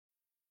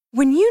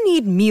When you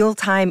need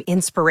mealtime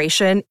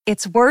inspiration,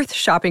 it's worth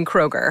shopping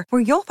Kroger,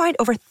 where you'll find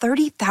over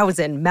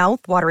 30,000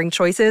 mouth-watering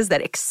choices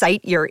that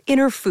excite your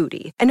inner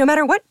foodie. And no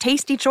matter what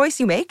tasty choice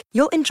you make,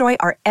 you'll enjoy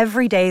our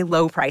everyday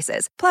low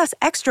prices, plus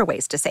extra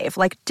ways to save,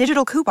 like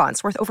digital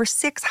coupons worth over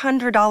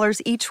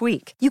 $600 each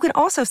week. You can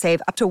also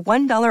save up to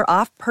 $1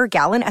 off per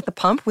gallon at the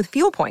pump with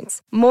fuel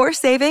points. More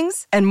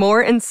savings and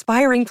more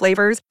inspiring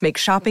flavors make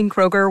shopping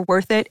Kroger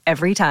worth it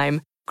every time.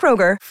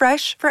 Kroger,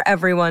 fresh for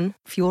everyone.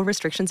 Fuel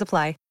restrictions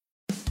apply.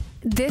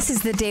 This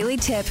is the Daily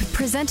Tip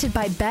presented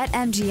by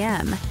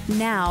BetMGM.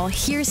 Now,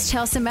 here's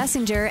Chelsea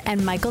Messenger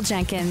and Michael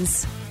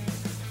Jenkins.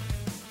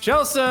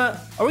 Chelsea, are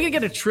we going to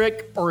get a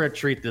trick or a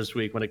treat this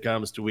week when it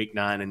comes to Week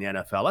 9 in the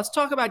NFL? Let's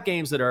talk about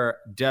games that are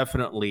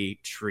definitely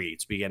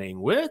treats,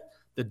 beginning with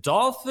the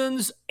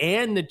Dolphins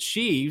and the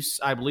Chiefs.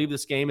 I believe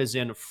this game is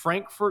in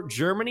Frankfurt,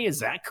 Germany.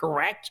 Is that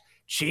correct?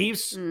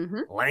 Chiefs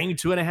laying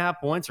 2.5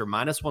 points or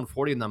minus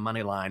 140 in the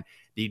money line.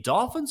 The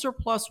Dolphins are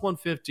plus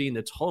 115.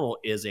 The total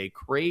is a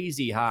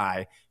crazy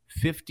high,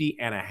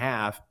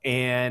 50.5.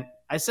 And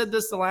I said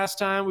this the last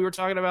time we were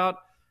talking about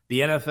the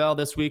NFL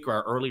this week, or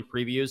our early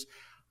previews.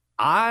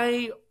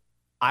 I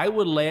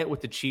would lay it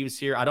with the Chiefs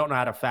here. I don't know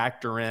how to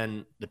factor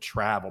in the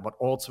travel, but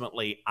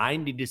ultimately I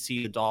need to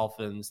see the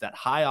Dolphins, that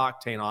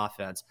high-octane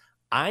offense,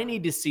 I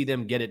need to see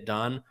them get it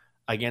done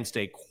against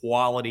a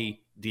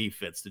quality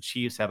defense. The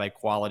Chiefs have a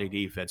quality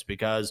defense,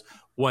 because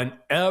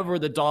whenever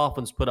the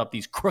Dolphins put up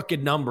these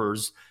crooked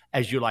numbers,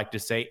 as you like to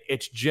say,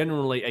 it's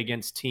generally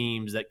against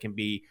teams that can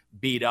be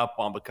beat up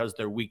on because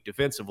they're weak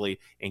defensively,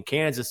 and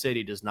Kansas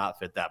City does not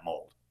fit that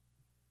mold.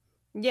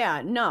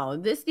 Yeah, no,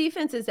 this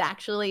defense is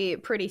actually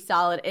pretty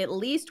solid, at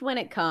least when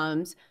it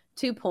comes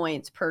to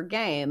points per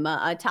game.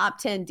 A top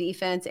 10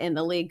 defense in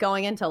the league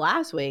going into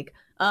last week.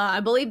 I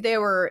believe they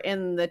were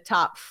in the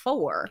top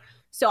 4.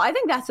 So I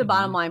think that's the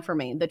bottom line for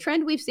me. The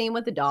trend we've seen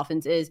with the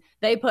Dolphins is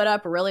they put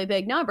up really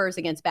big numbers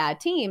against bad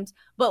teams,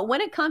 but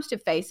when it comes to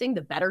facing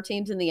the better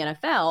teams in the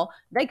NFL,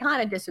 they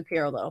kind of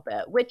disappear a little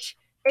bit, which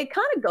it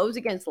kind of goes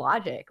against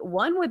logic.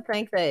 One would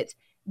think that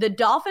the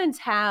Dolphins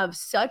have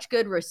such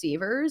good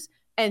receivers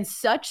and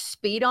such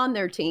speed on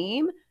their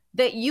team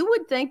that you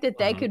would think that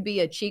they could be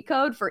a cheat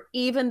code for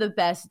even the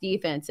best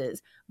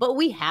defenses, but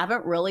we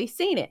haven't really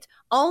seen it.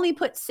 Only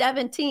put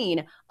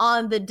 17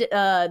 on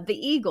the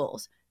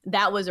Eagles.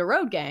 That was a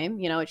road game,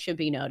 it should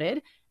be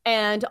noted,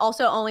 and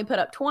also only put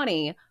up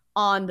 20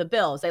 on the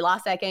Bills. They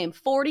lost that game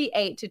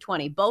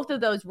 48-20, both of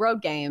those road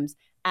games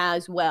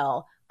as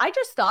well. I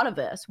just thought of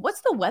this.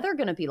 What's the weather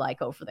going to be like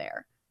over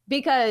there?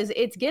 Because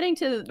it's getting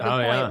to the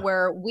point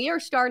where we are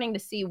starting to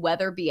see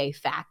weather be a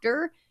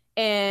factor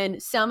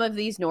in some of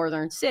these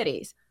northern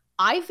cities.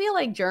 I feel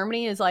like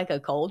Germany is like a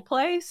cold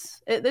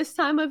place at this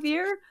time of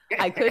year.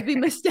 I could be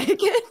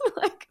mistaken.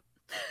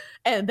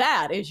 And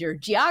that is your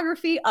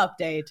geography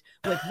update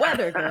with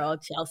weather girl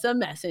Chelsea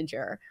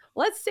Messenger.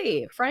 Let's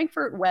see,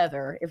 Frankfurt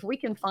weather, if we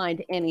can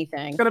find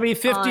anything. It's going to be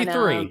 53.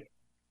 Okay,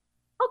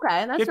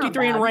 that's 53 not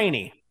bad. And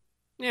rainy.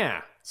 Yeah.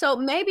 So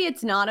maybe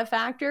it's not a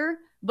factor,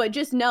 but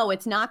just know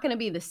it's not going to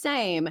be the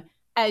same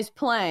as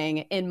playing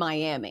in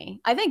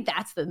Miami. I think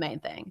that's the main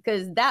thing,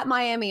 because that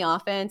Miami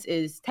offense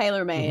is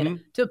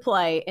tailor-made to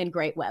play in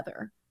great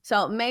weather.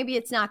 So maybe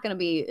it's not going to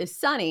be as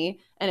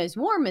sunny and as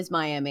warm as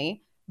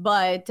Miami,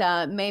 but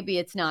maybe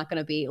it's not going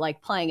to be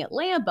like playing at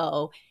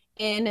Lambeau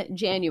in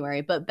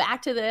January. But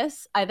back to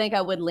this, I think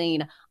I would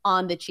lean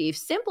on the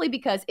Chiefs simply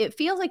because it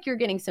feels like you're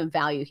getting some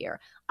value here.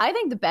 I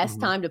think the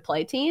best time to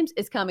play teams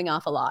is coming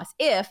off a loss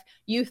if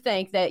you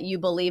think that you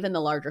believe in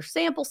the larger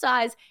sample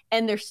size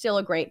and they're still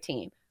a great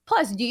team.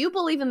 Plus, do you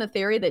believe in the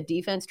theory that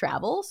defense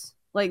travels?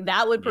 Like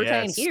that would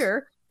pertain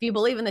here if you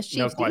believe in this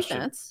Chiefs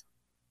defense.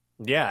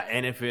 Yeah,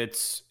 and if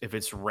it's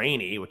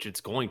rainy, which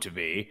it's going to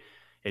be,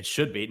 it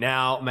should be.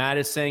 Now, Matt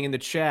is saying in the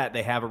chat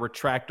they have a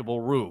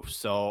retractable roof.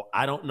 So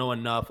I don't know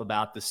enough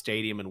about the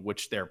stadium in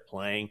which they're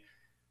playing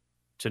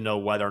to know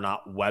whether or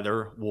not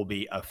weather will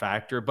be a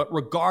factor. But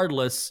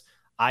regardless,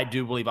 I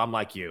do believe I'm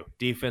like you.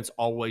 Defense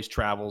always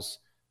travels.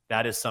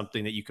 That is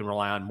something that you can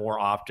rely on more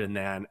often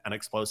than an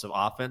explosive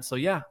offense. So,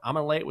 yeah, I'm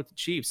going to lay it with the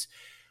Chiefs.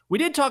 We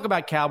did talk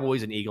about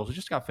Cowboys and Eagles. We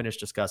just got finished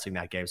discussing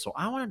that game. So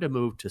I wanted to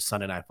move to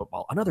Sunday Night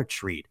Football. Another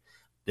treat.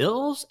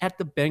 Bills at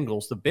the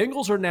Bengals. The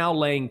Bengals are now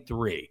laying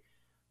 3.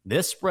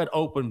 This spread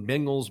opened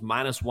Bengals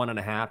minus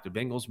 1.5. The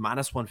Bengals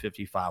minus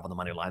 155 on the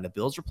money line. The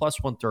Bills are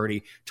plus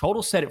 130.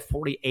 Total set at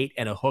 48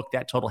 and a hook.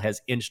 That total has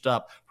inched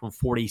up from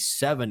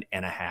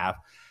 47.5.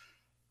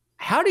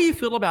 How do you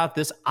feel about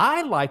this?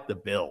 I like the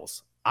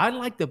Bills. I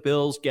like the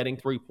Bills getting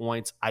 3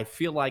 points. I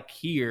feel like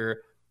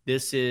here,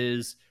 this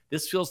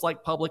feels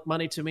like public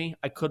money to me.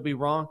 I could be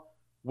wrong,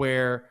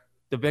 where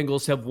the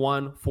Bengals have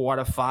won 4 out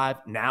of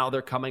 5. Now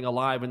they're coming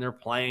alive and they're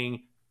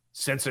playing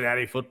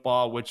Cincinnati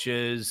football, which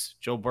is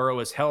Joe Burrow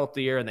is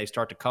healthier and they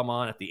start to come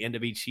on at the end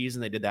of each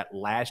season. They did that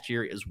last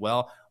year as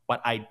well.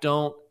 But I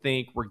don't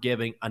think we're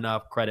giving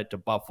enough credit to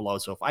Buffalo.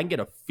 So if I can get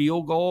a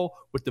field goal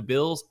with the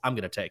Bills, I'm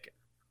going to take it.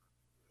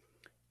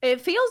 It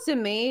feels to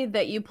me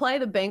that you play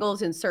the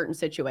Bengals in certain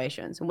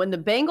situations. When the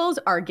Bengals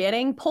are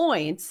getting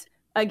points,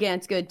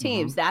 against good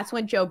teams. That's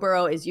when Joe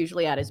Burrow is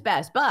usually at his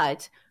best.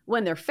 But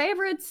when they're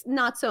favorites,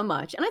 not so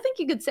much. And I think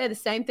you could say the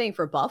same thing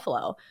for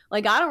Buffalo.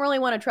 Like, I don't really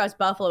want to trust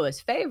Buffalo as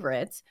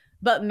favorites,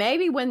 but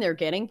maybe when they're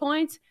getting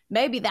points,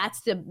 maybe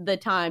that's the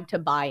time to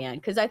buy in.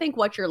 Because I think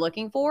what you're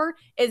looking for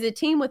is a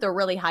team with a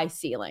really high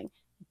ceiling.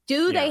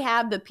 Do they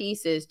have the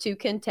pieces to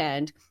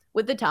contend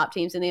with the top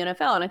teams in the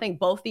NFL? And I think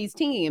both these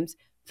teams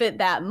fit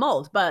that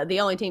mold. But the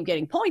only team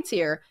getting points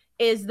here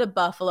is the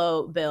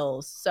Buffalo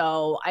Bills.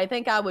 So I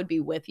think I would be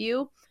with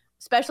you,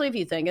 especially if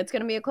you think it's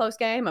going to be a close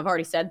game. I've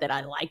already said that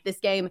I like this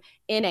game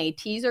in a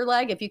teaser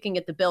leg. If you can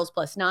get the Bills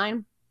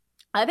 +9,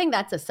 I think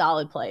that's a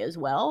solid play as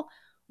well.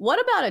 What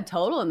about a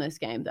total in this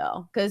game,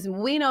 though? Because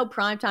we know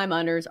primetime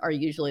unders are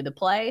usually the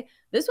play.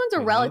 This one's a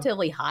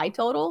relatively high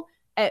total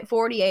at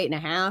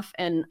 48.5.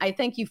 And I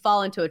think you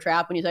fall into a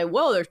trap when you say,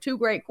 whoa, there's two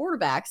great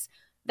quarterbacks.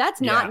 That's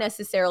not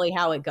necessarily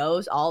how it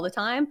goes all the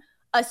time,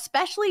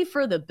 especially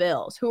for the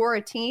Bills, who are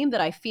a team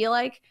that I feel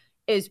like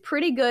is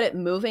pretty good at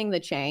moving the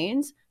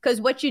chains.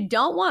 Because what you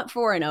don't want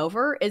for an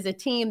over is a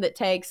team that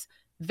takes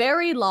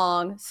very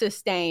long,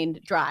 sustained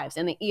drives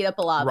and they eat up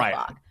a lot of the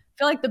clock. I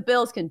feel like the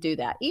Bills can do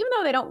that. Even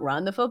though they don't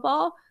run the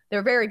football,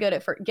 they're very good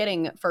at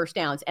getting first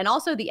downs. And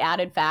also the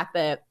added fact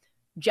that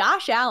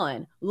Josh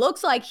Allen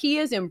looks like he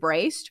has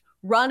embraced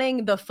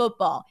running the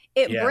football.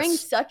 It brings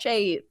such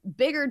a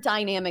bigger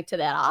dynamic to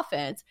that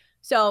offense.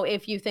 So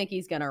if you think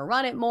he's going to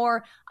run it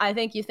more, I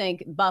think you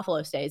think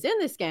Buffalo stays in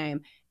this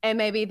game and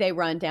maybe they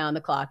run down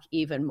the clock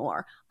even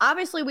more.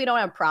 Obviously, we don't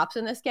have props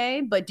in this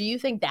game, but do you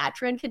think that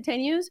trend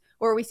continues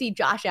where we see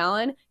Josh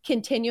Allen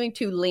continuing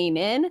to lean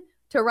in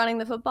to running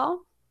the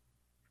football?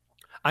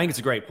 I think it's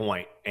a great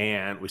point,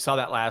 and we saw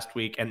that last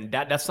week, and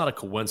that's not a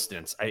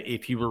coincidence.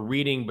 If you were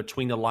reading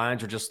between the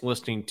lines or just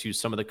listening to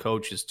some of the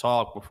coaches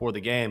talk before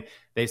the game,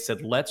 they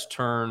said, let's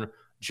turn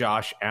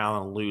Josh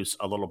Allen loose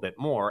a little bit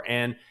more.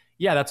 And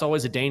yeah, that's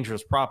always a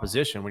dangerous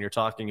proposition when you're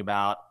talking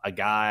about a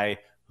guy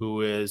who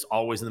is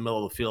always in the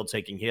middle of the field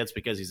taking hits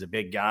because he's a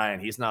big guy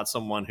and he's not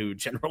someone who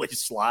generally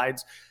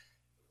slides.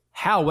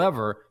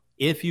 However,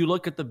 if you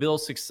look at the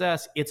Bills'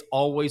 success, it's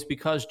always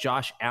because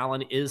Josh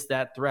Allen is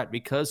that threat,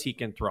 because he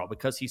can throw,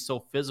 because he's so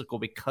physical,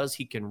 because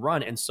he can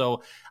run. And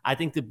so I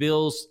think the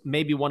Bills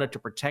maybe wanted to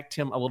protect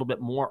him a little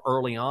bit more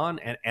early on,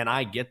 and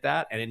I get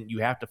that, and you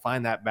have to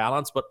find that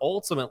balance. But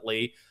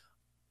ultimately,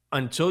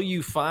 until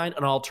you find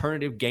an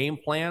alternative game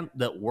plan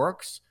that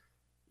works,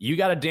 you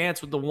got to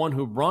dance with the one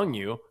who brung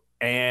you,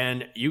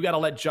 and you got to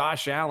let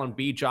Josh Allen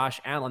be Josh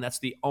Allen. That's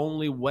the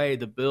only way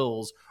the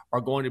Bills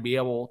are going to be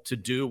able to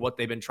do what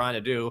they've been trying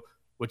to do,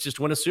 which is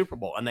to win a Super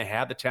Bowl, and they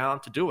have the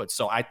talent to do it.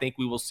 So I think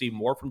we will see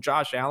more from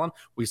Josh Allen.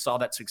 We saw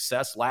that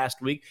success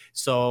last week.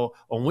 So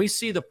when we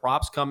see the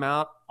props come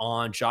out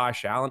on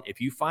Josh Allen, if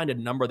you find a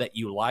number that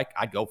you like,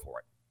 I'd go for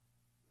it.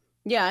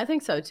 Yeah, I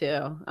think so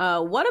too.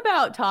 What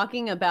about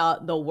talking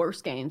about the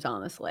worst games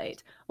on the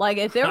slate? Like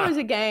if there was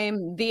a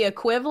game, the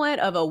equivalent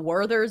of a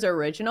Werther's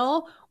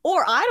Original,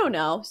 or I don't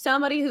know,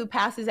 somebody who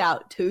passes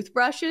out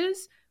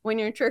toothbrushes when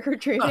you're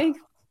trick-or-treating.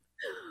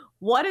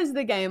 What is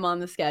the game on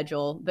the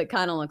schedule that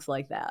kind of looks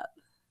like that?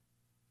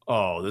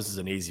 Oh, this is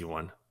an easy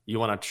one. You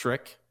want a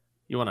trick?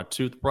 You want a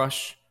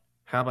toothbrush?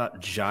 How about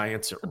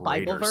Giants at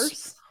Raiders? Bible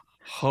verse?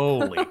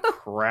 Holy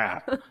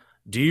crap.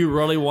 Do you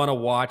really want to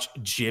watch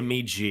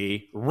Jimmy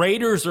G?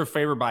 Raiders are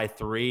favored by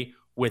 3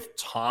 with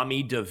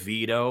Tommy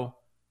DeVito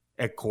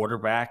at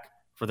quarterback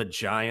for the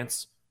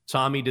Giants.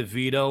 Tommy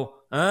DeVito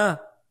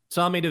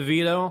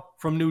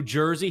from New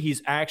Jersey.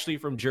 He's actually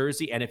from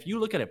Jersey. And if you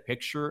look at a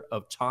picture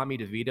of Tommy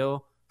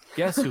DeVito,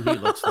 guess who he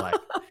looks like?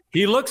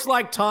 He looks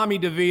like Tommy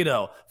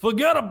DeVito.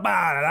 Forget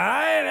about it, all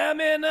right? I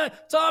mean,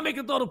 Tommy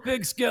can throw the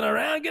pigskin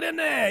around. Get in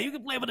there. You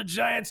can play for the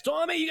Giants.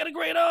 Tommy, you got a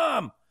great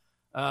arm.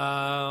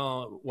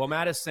 Well,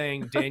 Matt is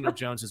saying Daniel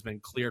Jones has been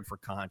cleared for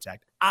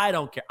contact. I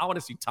don't care. I want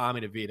to see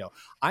Tommy DeVito.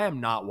 I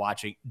am not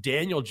watching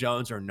Daniel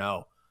Jones or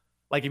no.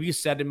 Like if you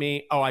said to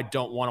me, oh, I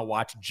don't want to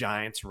watch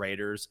Giants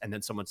Raiders, and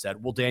then someone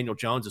said, well, Daniel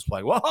Jones is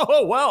playing.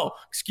 Whoa, well,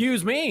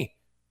 excuse me.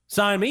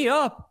 Sign me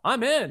up.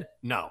 I'm in.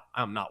 No,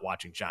 I'm not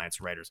watching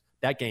Giants Raiders.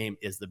 That game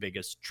is the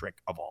biggest trick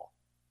of all.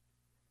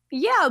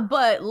 Yeah,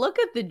 but look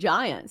at the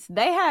Giants.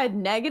 They had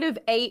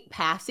 -8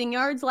 passing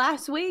yards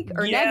last week,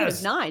 or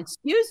 -9,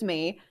 excuse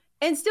me,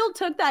 and still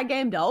took that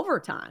game to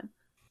overtime.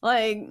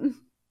 Like,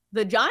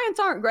 the Giants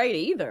aren't great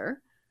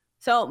either.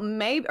 So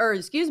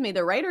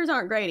the Raiders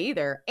aren't great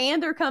either,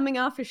 and they're coming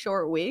off a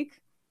short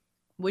week.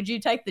 Would you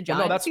take the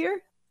Giants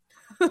here?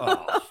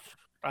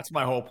 That's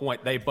my whole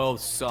point. They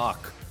both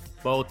suck.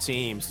 Both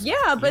teams.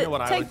 Yeah,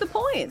 but take the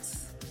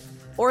points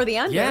or the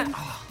under. Yeah.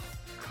 Oh,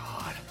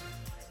 God.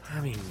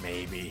 I mean,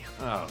 maybe.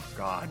 Oh,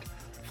 God.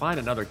 Find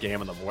another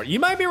game on the board.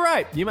 You might be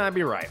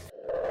right.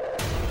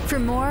 For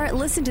more,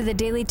 listen to the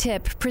Daily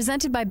Tip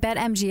presented by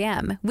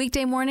BetMGM.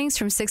 Weekday mornings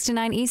from 6 to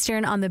 9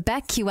 Eastern on the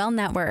BetQL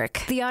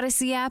network, the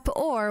Odyssey app,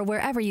 or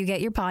wherever you get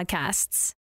your podcasts.